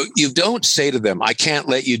 So you don't say to them, I can't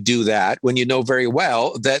let you do that, when you know very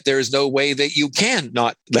well that there's no way that you can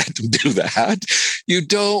not let them do that. You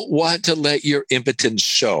don't want to let your impotence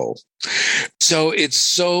show. So it's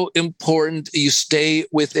so important you stay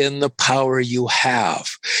within the power you have.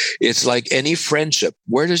 It's like any friendship.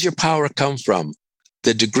 Where does your power come from?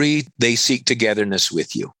 The degree they seek togetherness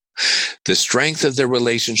with you, the strength of their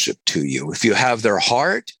relationship to you. If you have their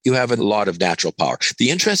heart, you have a lot of natural power. The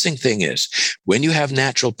interesting thing is, when you have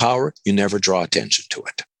natural power, you never draw attention to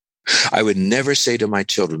it. I would never say to my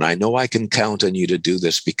children, I know I can count on you to do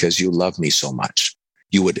this because you love me so much.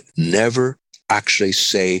 You would never actually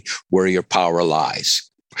say where your power lies.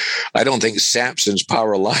 I don't think Samson's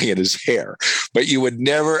power lay in his hair, but you would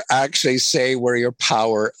never actually say where your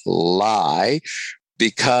power lie,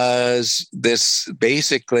 because this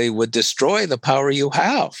basically would destroy the power you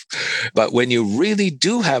have. But when you really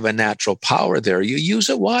do have a natural power there, you use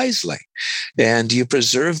it wisely and you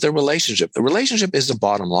preserve the relationship. The relationship is the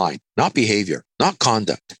bottom line, not behavior, not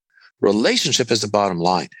conduct. Relationship is the bottom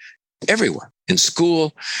line. Everywhere, in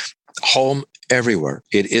school, home, everywhere,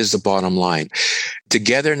 it is the bottom line.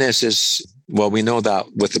 Togetherness is, well, we know that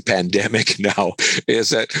with the pandemic now, is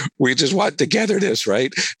that we just want togetherness,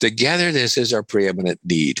 right? Togetherness is our preeminent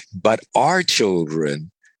need, but our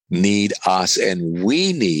children need us, and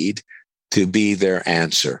we need to be their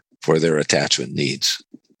answer for their attachment needs.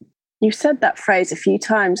 You've said that phrase a few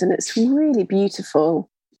times, and it's really beautiful.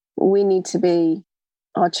 We need to be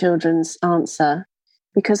our children's answer,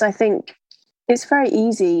 because I think it's very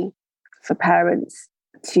easy for parents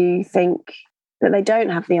to think that they don't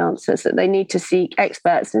have the answers, that they need to seek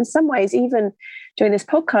experts. In some ways, even during this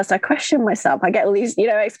podcast, I question myself. I get all these,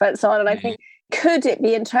 experts on, and I think, could it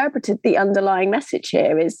be interpreted the underlying message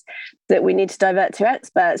here is that we need to divert to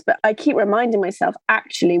experts? But I keep reminding myself,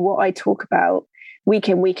 actually, what I talk about week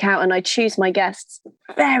in, week out, and I choose my guests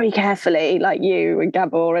very carefully, like you and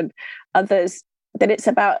Gabor and others, that it's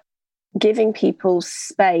about giving people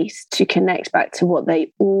space to connect back to what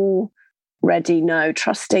they already know,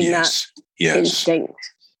 trusting that instinct.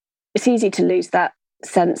 It's easy to lose that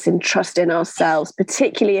sense and trust in ourselves,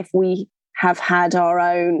 particularly if we have had our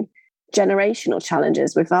own generational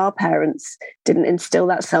challenges with our parents didn't instill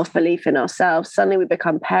that self-belief in ourselves. Suddenly we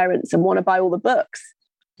become parents and want to buy all the books.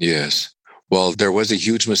 Yes. Well, there was a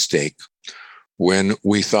huge mistake when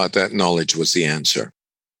we thought that knowledge was the answer,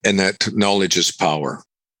 and that knowledge is power.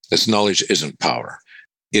 This knowledge isn't power.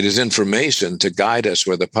 It is information to guide us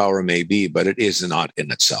where the power may be, but it is not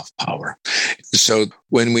in itself power. So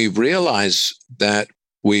when we realize that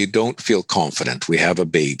we don't feel confident, we have a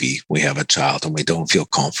baby, we have a child, and we don't feel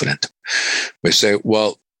confident, we say,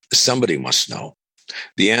 well, somebody must know.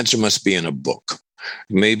 The answer must be in a book.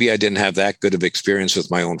 Maybe I didn't have that good of experience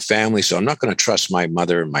with my own family, so I'm not going to trust my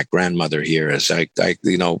mother and my grandmother here as I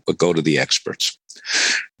go to the experts.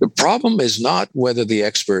 The problem is not whether the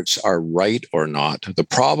experts are right or not. The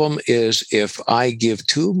problem is if I give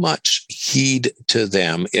too much heed to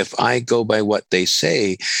them, if I go by what they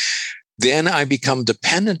say, then I become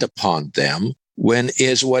dependent upon them. What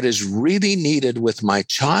is really needed with my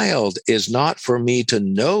child is not for me to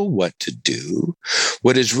know what to do.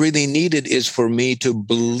 What is really needed is for me to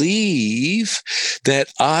believe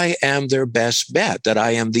that I am their best bet, that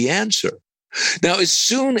I am the answer. Now, as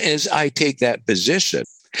soon as I take that position,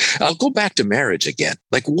 I'll go back to marriage again.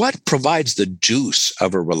 Like, what provides the juice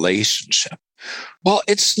of a relationship? Well,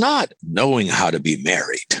 it's not knowing how to be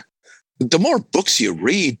married. The more books you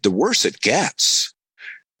read, the worse it gets.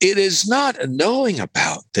 It is not knowing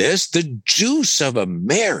about this. The juice of a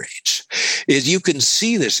marriage is, you can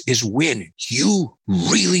see this, is when you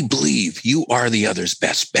really believe you are the other's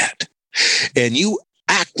best bet. And you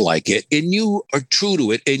act like it, and you are true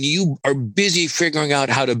to it, and you are busy figuring out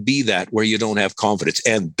how to be that where you don't have confidence.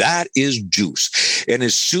 And that is juice. And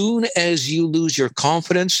as soon as you lose your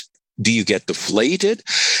confidence, do you get deflated?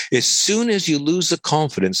 As soon as you lose the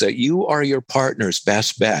confidence that you are your partner's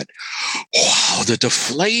best bet, wow, the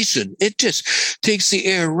deflation, it just takes the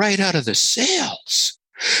air right out of the sails.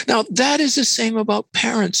 Now, that is the same about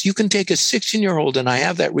parents. You can take a 16-year-old, and I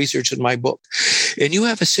have that research in my book, and you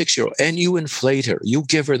have a 6-year-old, and you inflate her. You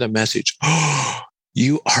give her the message, oh,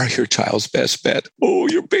 you are your child's best bet. Oh,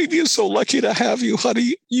 your baby is so lucky to have you,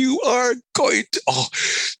 honey. You are going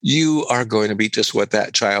to be just what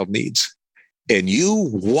that child needs. And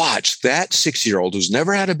you watch that 6-year-old who's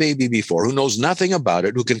never had a baby before, who knows nothing about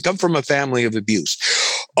it, who can come from a family of abuse.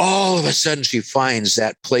 All of a sudden, she finds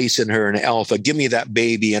that place in her, an alpha, give me that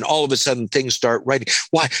baby. And all of a sudden, things start writing.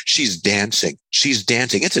 Why? She's dancing. She's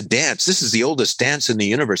dancing. It's a dance. This is the oldest dance in the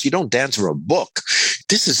universe. You don't dance for a book.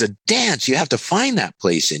 This is a dance. You have to find that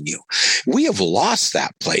place in you. We have lost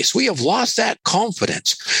that place. We have lost that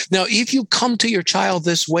confidence. Now, if you come to your child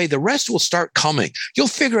this way, the rest will start coming. You'll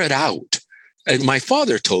figure it out. And my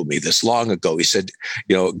father told me this long ago. He said,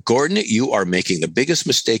 Gordon, you are making the biggest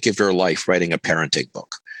mistake of your life writing a parenting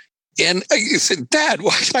book. And I said, Dad,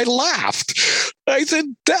 why? I laughed. I said,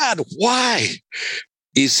 Dad, why?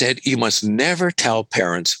 He said, you must never tell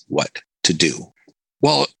parents what to do.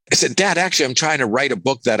 Well, I said, Dad, actually, I'm trying to write a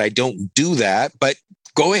book that I don't do that, but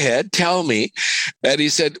go ahead, tell me. And he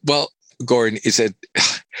said, well, Gordon, he said,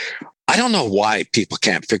 I don't know why people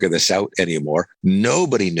can't figure this out anymore.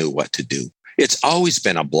 Nobody knew what to do. It's always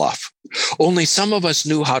been a bluff. Only some of us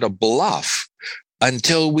knew how to bluff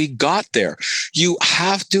until we got there. You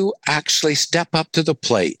have to actually step up to the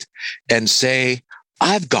plate and say,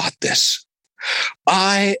 I've got this.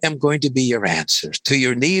 I am going to be your answer to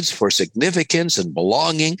your needs for significance and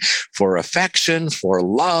belonging, for affection, for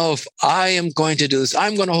love. I am going to do this.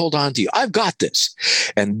 I'm going to hold on to you. I've got this.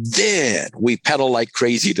 And then we pedal like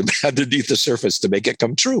crazy to underneath the surface to make it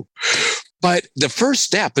come true. But the first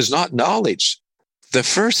step is not knowledge. The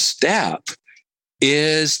first step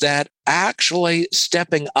is that actually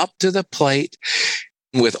stepping up to the plate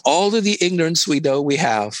with all of the ignorance we know we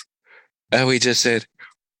have. And we just said,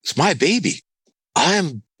 it's my baby.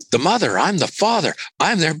 I'm the mother. I'm the father.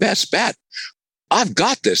 I'm their best bet. I've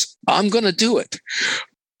got this. I'm going to do it.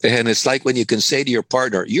 And it's like when you can say to your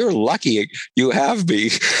partner, you're lucky you have me.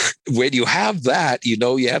 When you have that, you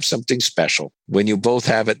know you have something special. When you both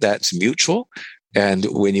have it, that's mutual. And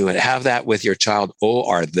when you have that with your child, oh,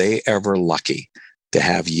 are they ever lucky to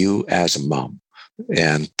have you as a mom?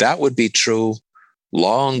 And that would be true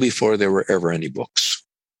long before there were ever any books,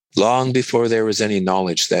 long before there was any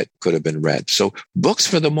knowledge that could have been read. So books,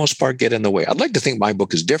 for the most part, get in the way. I'd like to think my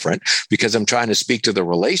book is different because I'm trying to speak to the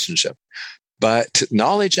relationship. But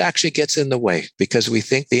knowledge actually gets in the way because we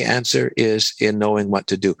think the answer is in knowing what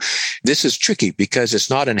to do. This is tricky because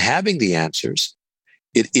it's not in having the answers.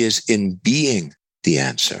 It is in being the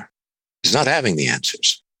answer. It's not having the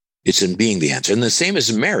answers. It's in being the answer. And the same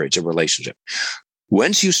as in marriage, a relationship.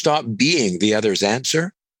 Once you stop being the other's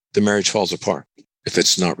answer, the marriage falls apart if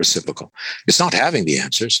it's not reciprocal. It's not having the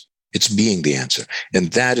answers. It's being the answer.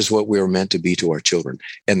 And that is what we are meant to be to our children.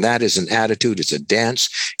 And that is an attitude. It's a dance.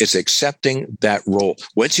 It's accepting that role.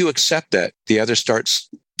 Once you accept that, the other starts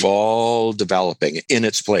all developing in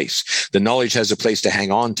its place. The knowledge has a place to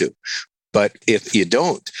hang on to. But if you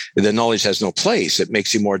don't, the knowledge has no place. It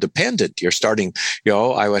makes you more dependent. You're starting,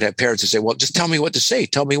 I would have parents who say, well, just tell me what to say.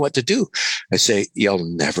 Tell me what to do. I say, you'll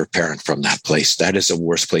never parent from that place. That is the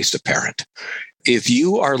worst place to parent. If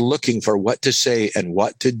you are looking for what to say and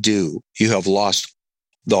what to do, you have lost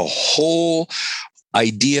the whole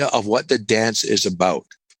idea of what the dance is about.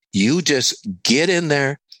 You just get in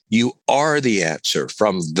there. You are the answer.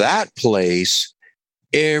 From that place,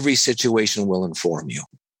 every situation will inform you.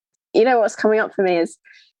 You know, what's coming up for me is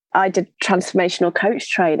I did transformational coach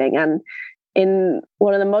training, and in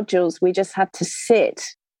one of the modules, we just had to sit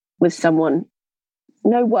with someone,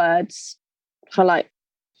 no words, for like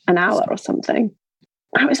an hour or something.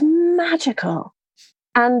 It was magical.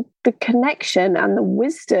 And the connection and the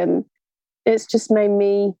wisdom, it's just made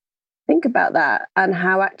me think about that, and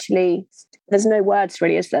how actually there's no words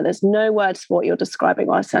really, is there? There's no words for what you're describing.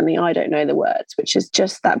 Well, certainly I don't know the words, which is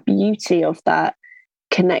just that beauty of that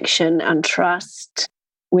connection and trust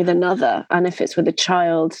with another. And if it's with a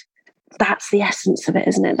child, that's the essence of it,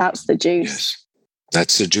 isn't it? That's the juice. Yes.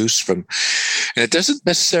 That's the juice from, and it doesn't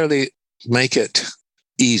necessarily make it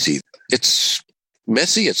easy. It's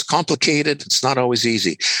messy, it's complicated, it's not always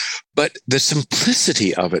easy, but the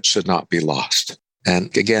simplicity of it should not be lost.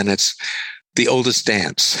 And again, it's the oldest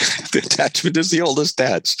dance. The attachment is the oldest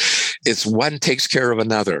dance. It's one takes care of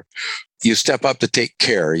another. You step up to take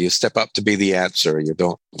care. You step up to be the answer. You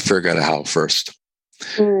don't figure out how first.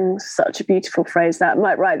 Such a beautiful phrase. That I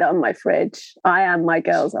might write that on my fridge. I am my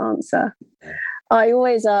girl's answer. I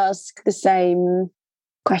always ask the same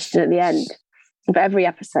question at the end of every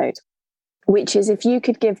episode, which is, if you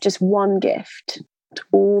could give just one gift to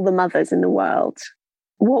all the mothers in the world,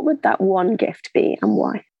 what would that one gift be and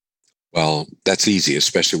why? Well, that's easy,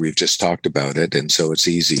 especially we've just talked about it. And so it's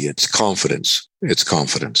easy. It's confidence. It's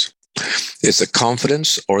confidence. It's the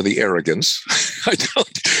confidence or the arrogance. I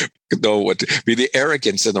don't know what to be. The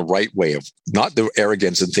arrogance in the right way, of not the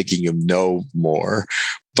arrogance in thinking you know more,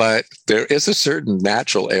 but there is a certain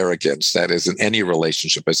natural arrogance that is in any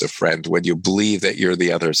relationship as a friend when you believe that you're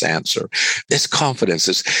the other's answer. This confidence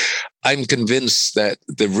is, I'm convinced that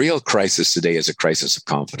the real crisis today is a crisis of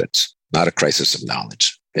confidence, not a crisis of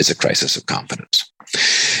knowledge. It's a crisis of confidence.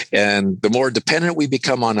 And the more dependent we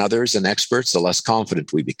become on others and experts, the less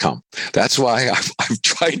confident we become. That's why I'm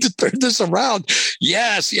trying to turn this around.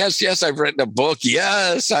 Yes, I've written a book.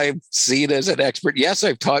 Yes, I'm seen as an expert. Yes,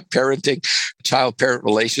 I've taught parenting, child-parent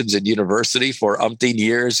relations in university for umpteen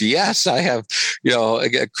years. Yes, I have,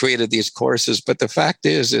 created these courses. But the fact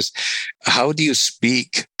is how do you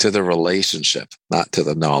speak to the relationship, not to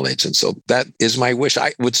the knowledge? And so that is my wish.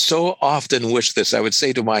 I would so often wish this. I would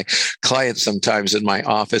say to my clients sometimes in my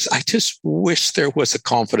office, I just wish there was a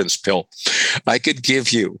confidence pill I could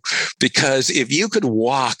give you, because if you could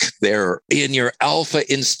walk there in your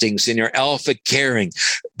alpha instincts, in your alpha caring,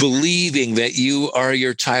 believing that you are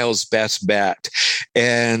your child's best bet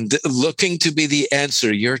and looking to be the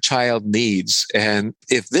answer your child needs. And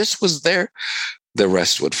if this was there, the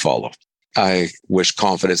rest would follow. I wish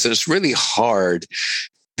confidence. And it's really hard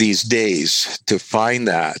these days to find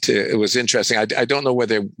that. It was interesting. I don't know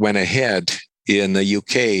whether it went ahead in the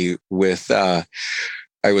UK with,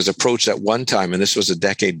 I was approached at one time, and this was a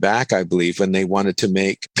decade back, I believe, when they wanted to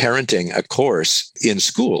make parenting a course in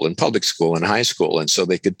school, in public school, in high school. And so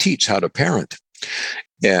they could teach how to parent.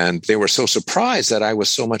 And they were so surprised that I was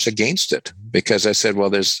so much against it, because I said,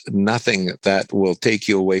 well, there's nothing that will take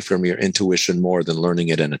you away from your intuition more than learning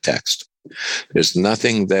it in a text. There's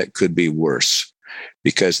nothing that could be worse,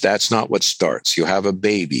 because that's not what starts. You have a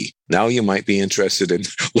baby. Now you might be interested in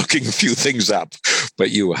looking a few things up,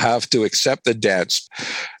 but you have to accept the dance,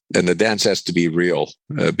 and the dance has to be real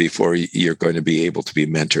before you're going to be able to be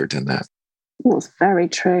mentored in that. That's very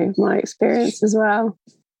true. My experience as well.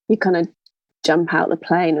 You kind of jump out the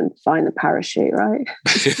plane and find the parachute, right?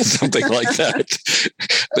 Something like that.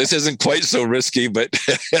 This isn't quite so risky, but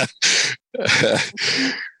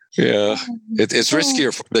yeah, it's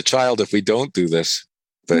riskier for the child if we don't do this.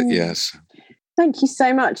 But yes. Thank you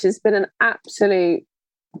so much. It's been an absolute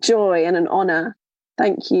joy and an honor.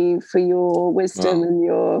 Thank you for your wisdom and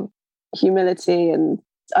your humility. And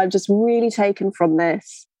I've just really taken from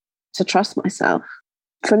this to trust myself.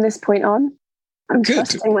 From this point on, I'm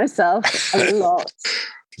trusting myself a lot.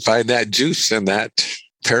 Find that juice in that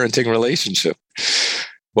parenting relationship.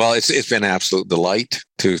 Well, it's been an absolute delight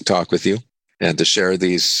to talk with you and to share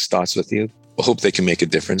these thoughts with you. I hope they can make a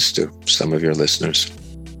difference to some of your listeners.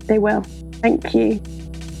 They will. Thank you.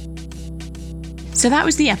 So that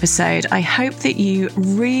was the episode. I hope that you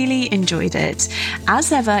really enjoyed it.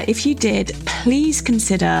 As ever, if you did, please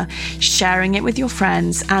consider sharing it with your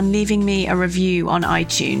friends and leaving me a review on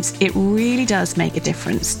iTunes. It really does make a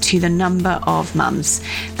difference to the number of mums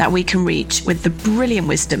that we can reach with the brilliant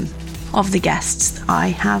wisdom of the guests that I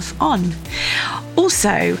have on.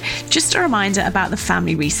 Also, just a reminder about the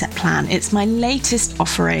Family Reset Plan. It's my latest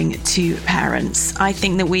offering to parents. I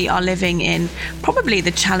think that we are living in probably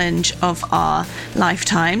the challenge of our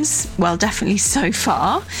lifetimes, well, definitely so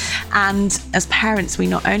far. And as parents, we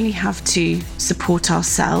not only have to support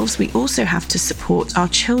ourselves, we also have to support our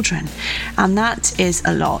children. And that is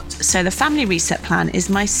a lot. So the Family Reset Plan is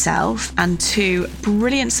myself and two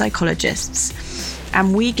brilliant psychologists.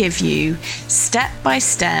 And we give you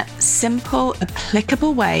step-by-step, simple,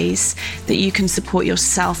 applicable ways that you can support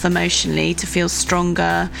yourself emotionally to feel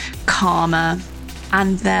stronger, calmer,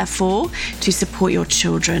 and therefore to support your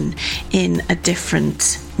children in a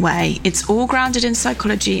different way. It's all grounded in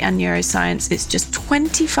psychology and neuroscience. It's just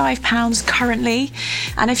 £25 currently.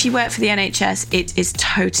 And if you work for the NHS, it is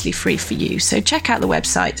totally free for you. So check out the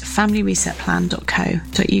website,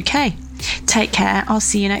 familyresetplan.co.uk. Take care. I'll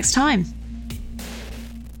see you next time.